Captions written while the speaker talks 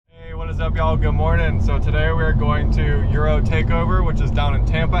What is up, y'all? Good morning. So today we're going to Euro Takeover, which is down in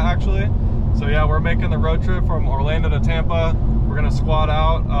Tampa actually. So yeah, we're making the road trip from Orlando to Tampa. We're gonna squad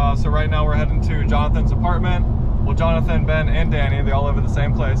out. So right now we're heading to Jonathan's apartment. Well, Jonathan, Ben, and Danny, they all live in the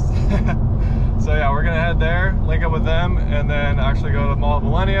same place. So yeah, we're gonna head there, link up with them, and then actually go to the Mall of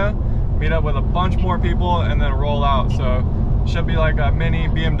Millennia, meet up with a bunch more people, and then roll out. So should be like a mini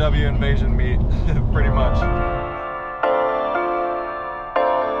BMW invasion meet, pretty much.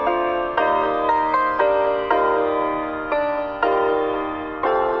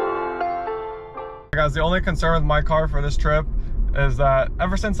 Guys, the only concern with my car for this trip is that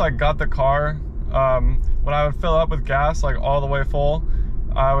ever since I got the car, when I would fill up with gas like all the way full,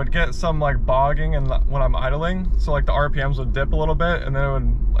 I would get some like bogging and when I'm idling, so like the RPMs would dip a little bit, and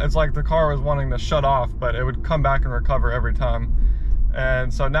then it's like the car was wanting to shut off, but it would come back and recover every time.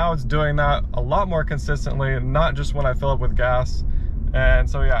 And so now it's doing that a lot more consistently, not just when I fill up with gas. And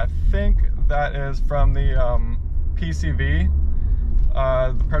so yeah, I think that is from the PCV,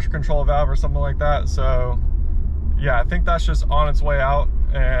 the pressure control valve or something like that. So yeah, I think that's just on its way out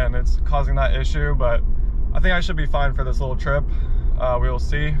and it's causing that issue, but I think I should be fine for this little trip. We will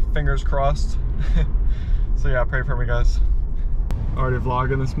see, fingers crossed. So yeah, pray for me, guys. Already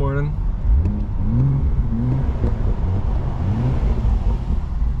vlogging this morning.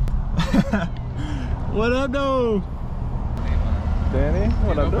 What up, though? Danny,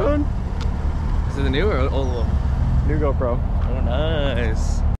 what up, dude? Is it the new or old one? New GoPro. Oh,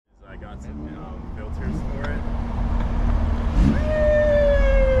 nice. I got some filters for it.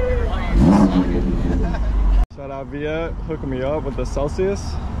 Shout out Via hooking me up with the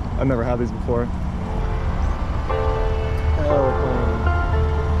Celsius. I've never had these before. Hell clean.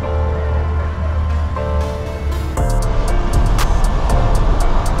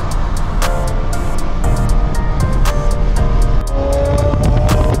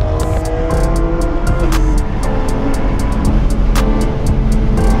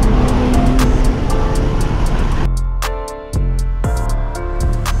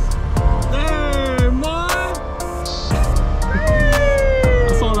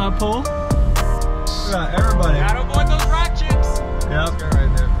 Everybody. I don't want those rock chips. Yep. Right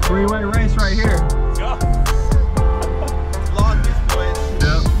there. Three-way race right here. Go. Long distance.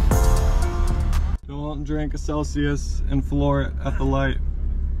 Yep. Don't drink a Celsius and floor it at the light.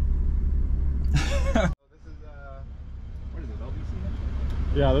 This is what is it?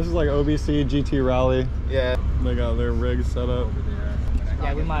 LBC? Yeah, this is like OBC GT Rally. Yeah. They got their rig set up.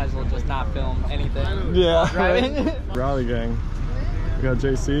 Yeah, we might as well just not film anything. Yeah. Right? Rally gang. We got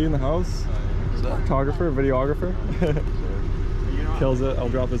JC in the house. Photographer, videographer. Kills it. I'll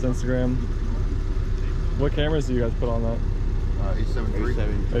drop his Instagram. What cameras do you guys put on that? 873.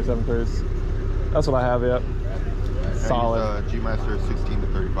 873s. That's what I have yet. Solid. G Master 16 to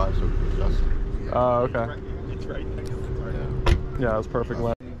 35, so just. Oh, okay. It's right. Yeah, that's perfect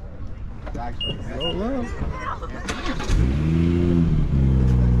lens. Oh, no.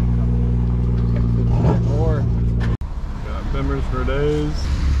 More. Got Bimmers for days.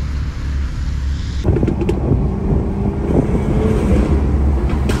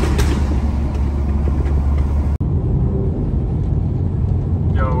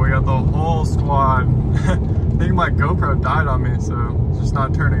 Yo, we got the whole squad. I think my GoPro died on me, so it's just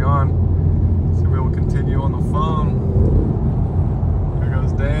not turning on. So we will continue on the phone. There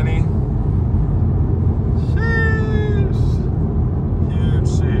goes Danny. Sheesh. Huge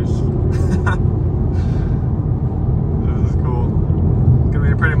sheesh. This is cool. It's gonna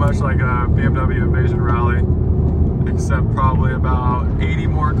be pretty much like a BMW invasion rally, except probably about 80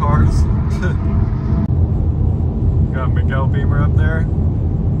 more cars. Got Orlando Bimmer up there.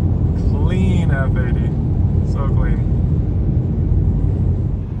 Clean F80. So clean.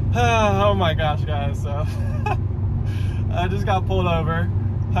 Oh my gosh, guys. So I just got pulled over.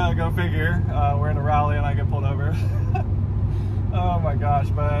 Go figure. We're in a rally and I get pulled over. Oh my gosh,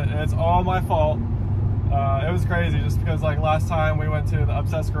 but it's all my fault. It was crazy just because like last time we went to the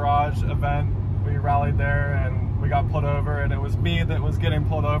Obsessed Garage event, we rallied there and we got pulled over, and it was me that was getting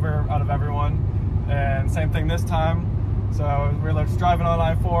pulled over out of everyone. And same thing this time. So we were just driving on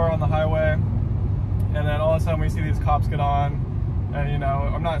I-4 on the highway, and then all of a sudden we see these cops get on, and you know,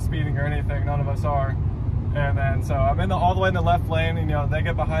 I'm not speeding or anything, none of us are. And then so I'm all the way in the left lane, and you know, they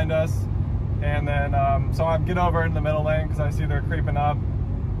get behind us, and then so I get over in the middle lane because I see they're creeping up,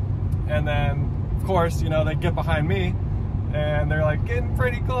 and then of course, you know, they get behind me, and they're like getting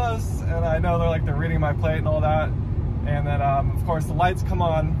pretty close, and I know they're reading my plate and all that, and then of course the lights come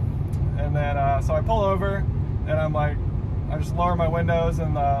on, and then so I pull over, and I'm like, I just lower my windows,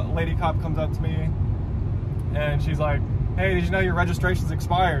 and the lady cop comes up to me and she's like, hey, did you know your registration's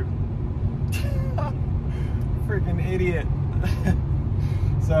expired? Freaking idiot.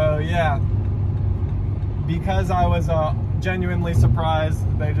 So yeah, because I was genuinely surprised,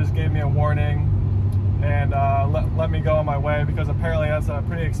 they just gave me a warning and let me go on my way, because apparently that's a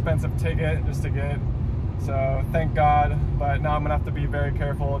pretty expensive ticket just to get. So thank God, but now I'm gonna have to be very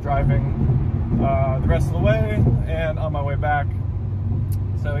careful driving the rest of the way and on my way back.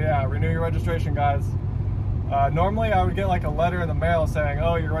 So yeah, renew your registration, guys. Normally I would get like a letter in the mail saying,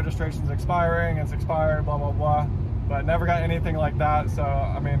 oh, your registration's expiring, it's expired, blah, blah, blah. But never got anything like that. So,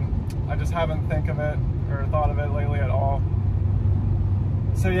 I mean, I just haven't thought of it lately at all.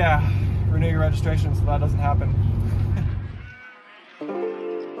 So yeah, renew your registration so that doesn't happen.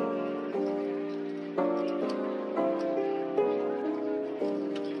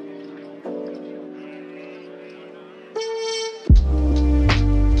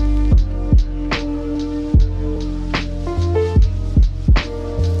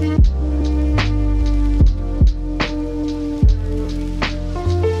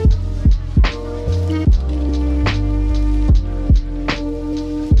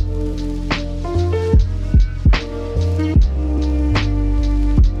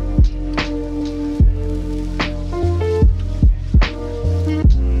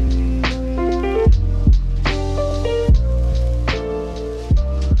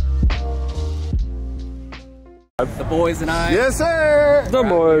 The boys and I. Yes, sir. The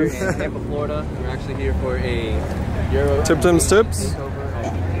boys. In Tampa, Florida. We're actually here for a Euro Tips.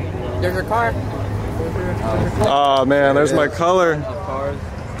 Takeover. There's your car. Oh man, there's my color. Of cars.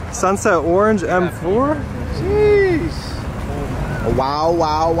 Sunset orange M4. Jeez. Wow,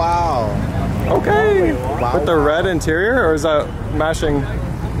 wow, wow. Okay. Wow. With the red interior, or is that mashing?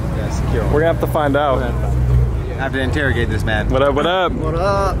 Yeah, secure. We're gonna have to find out. I have to interrogate this man. What up, what up? What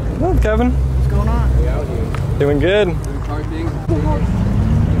up? What up, Kevin? What's going on? Doing good. Car thing.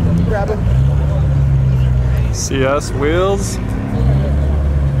 Grab him. CS wheels.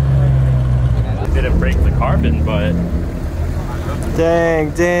 Didn't break the carbon, but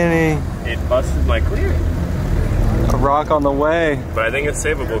Dang, Danny. it busted my clear. A rock on the way. But I think it's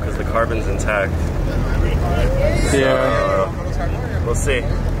savable because the carbon's intact. Yeah. We'll see.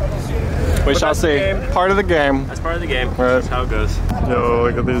 We shall that's the see. game. Part of the game. That's part of the game. Right. That's how it goes. Yo,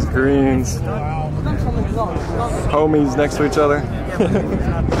 look at these greens. Homies next to each other.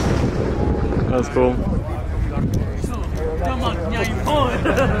 That's cool.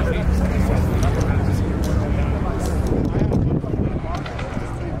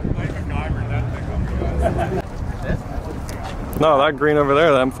 No, that green over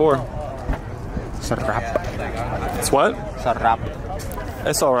there, the M4. It's a wrap. It's what? It's a wrap.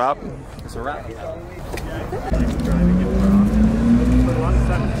 It's all right. It's a wrap.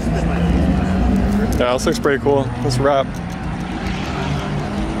 Yeah, this looks pretty cool. This wrap.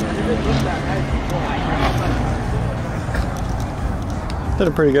 Did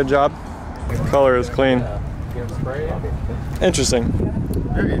a pretty good job. Color is clean. Interesting.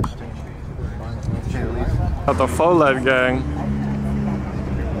 Very interesting. Got the faux lead gang.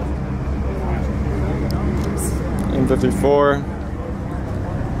 M54.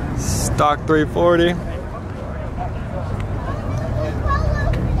 Stock 340.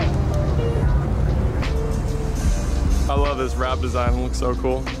 I love this wrap design, it looks so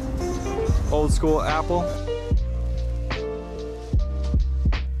cool. Old school Apple.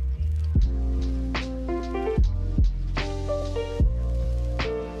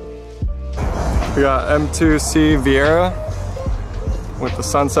 We got M2C Viera with the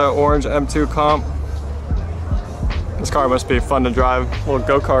sunset orange M2 comp. This car must be fun to drive. A little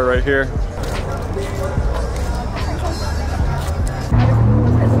go-kart right here.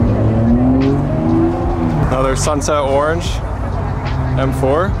 Another sunset orange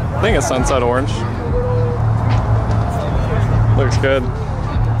M4. I think it's sunset orange. Looks good.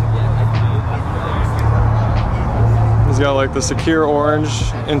 He's got like the secure orange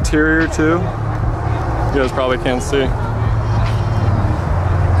interior too. You guys probably can't see.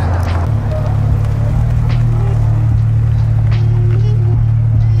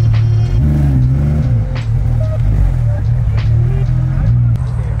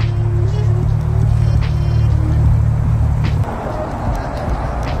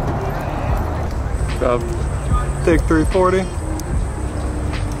 Got thick 340.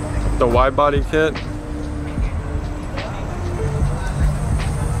 The wide body kit.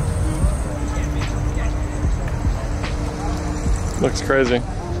 Looks crazy.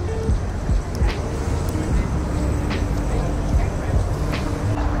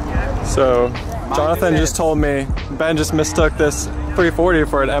 So, Jonathan just told me Ben just mistook this 340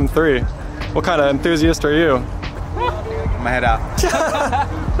 for an M3. What kind of enthusiast are you? My head out.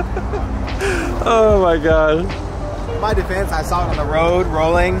 Oh my god. In my defense, I saw it on the road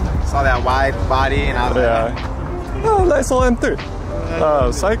rolling, saw that wide body, and I was like, Oh, nice little M3.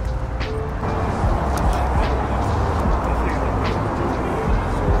 Oh, psych.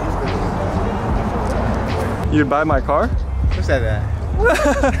 You'd buy my car? who said that?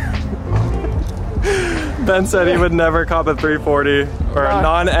 Ben said he would never cop a 340 or a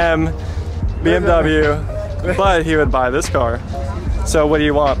non-M BMW, but he would buy this car. So what do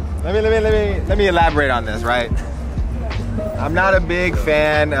you want? Let me elaborate on this, right? I'm not a big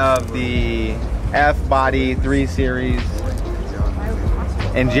fan of the F-body 3 Series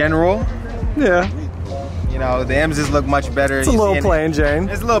in general. Yeah. You know, the M's just look much better. It's a little plain Jane.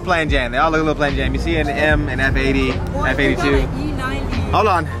 It's a little plain Jane. They all look a little plain Jane. You see an M, an F80, F82. Hold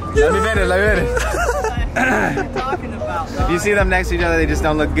on. Let me finish. What are you talking about, If you see them next to each other, they just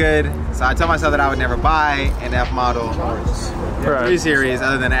don't look good. So I told myself that I would never buy an F model 3 Series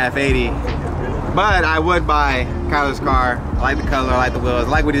other than an F80. But I would buy Kyler's car. I like the color, I like the wheels, I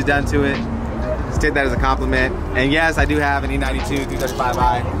like what he's done to it. Just take that as a compliment. And yes, I do have an E92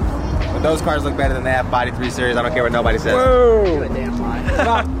 335i. But those cars look better than the F-body 3 Series. I don't care what nobody says. Whoa.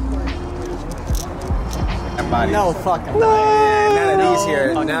 F-body. No fucking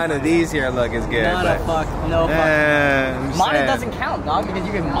None of these here look as good. Not a fuck. No fuck. I'm Mana saying. doesn't count, dog, because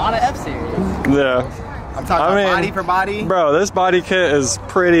you can Mana F series. Yeah. I'm talking about body for body. Bro, this body kit is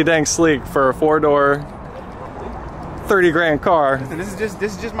pretty dang sleek for a 4-door, 30 grand car. This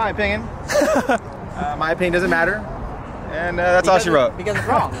is just my opinion. My opinion doesn't matter. And that's all she wrote. Because it's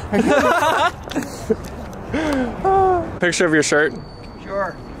wrong. Picture of your shirt.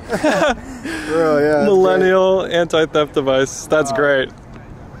 Sure. Real, yeah. Millennial anti-theft device. That's great.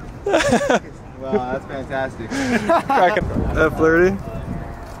 Wow, that's fantastic. Cracking F30.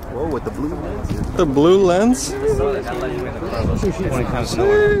 Whoa, with the blue lens. The blue lens.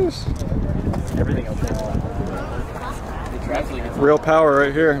 Real power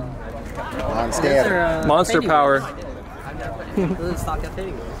right here. On stand. Monster power. That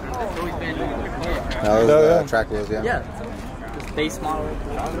was track wheels, yeah. Yeah. Just base model.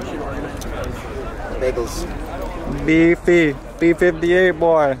 Bagels. Beefy. B58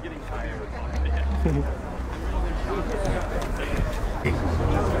 boy.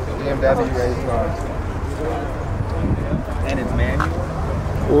 BMW race car. And it's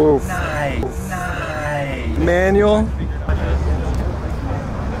manual. Oof. Nice. Manual.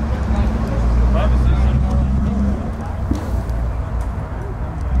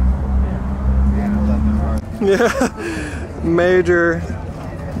 Yeah. Major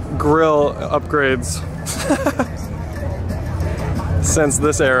grill upgrades since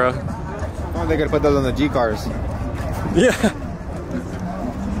this era. Oh, they gotta put those on the G cars. Yeah.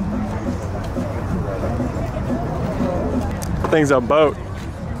 Thing's a boat.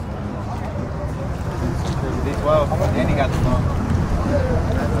 D12. And he got the phone.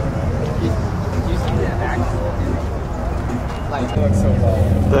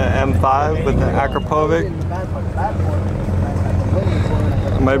 The M5 with the Akrapovic.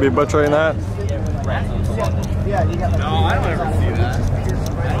 Maybe butchering that. No, I don't ever see that.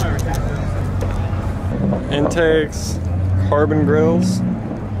 Intakes, carbon grills.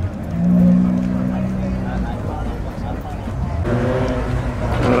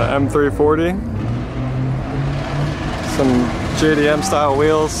 And the M340. Some JDM style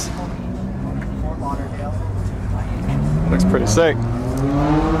wheels. Looks pretty sick.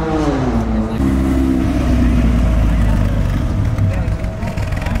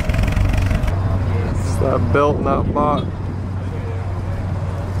 It's that built, not bought.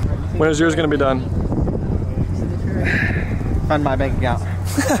 When is yours gonna be done? Fund my bank account.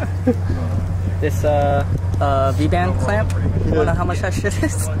 This V-band clamp. You wanna know how much that shit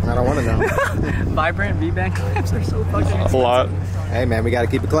is? I don't want to know. Vibrant V-band clamps are so fucking A lot. Hey man, we gotta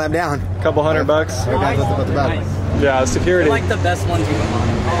keep it clamped down. Couple $100 bucks. Hey, guys, what's about it? Yeah, security. They're like the best ones you can buy.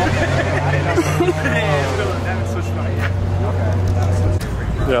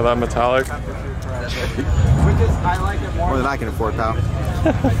 Yeah, that metallic. More than I can afford, pal.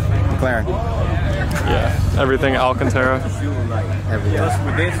 McLaren. Yeah, everything Alcantara. Everything.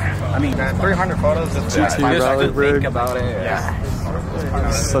 With this, I mean, 300 photos. GT rally rig. About it.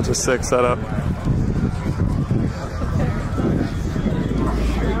 Yeah. Such a sick setup.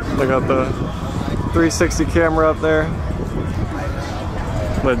 They got the 360 camera up there.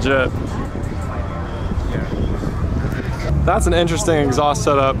 Legit. That's an interesting exhaust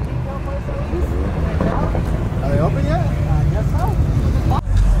setup. Are they open yet? I guess so.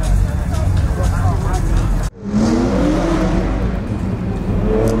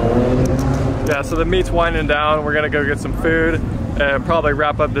 Yeah, so the meet's winding down. We're gonna go get some food. and probably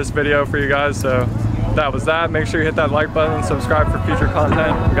wrap up this video for you guys. So that was that. Make sure you hit that like button, subscribe for future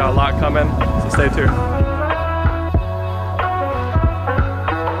content. We got a lot coming, so stay tuned.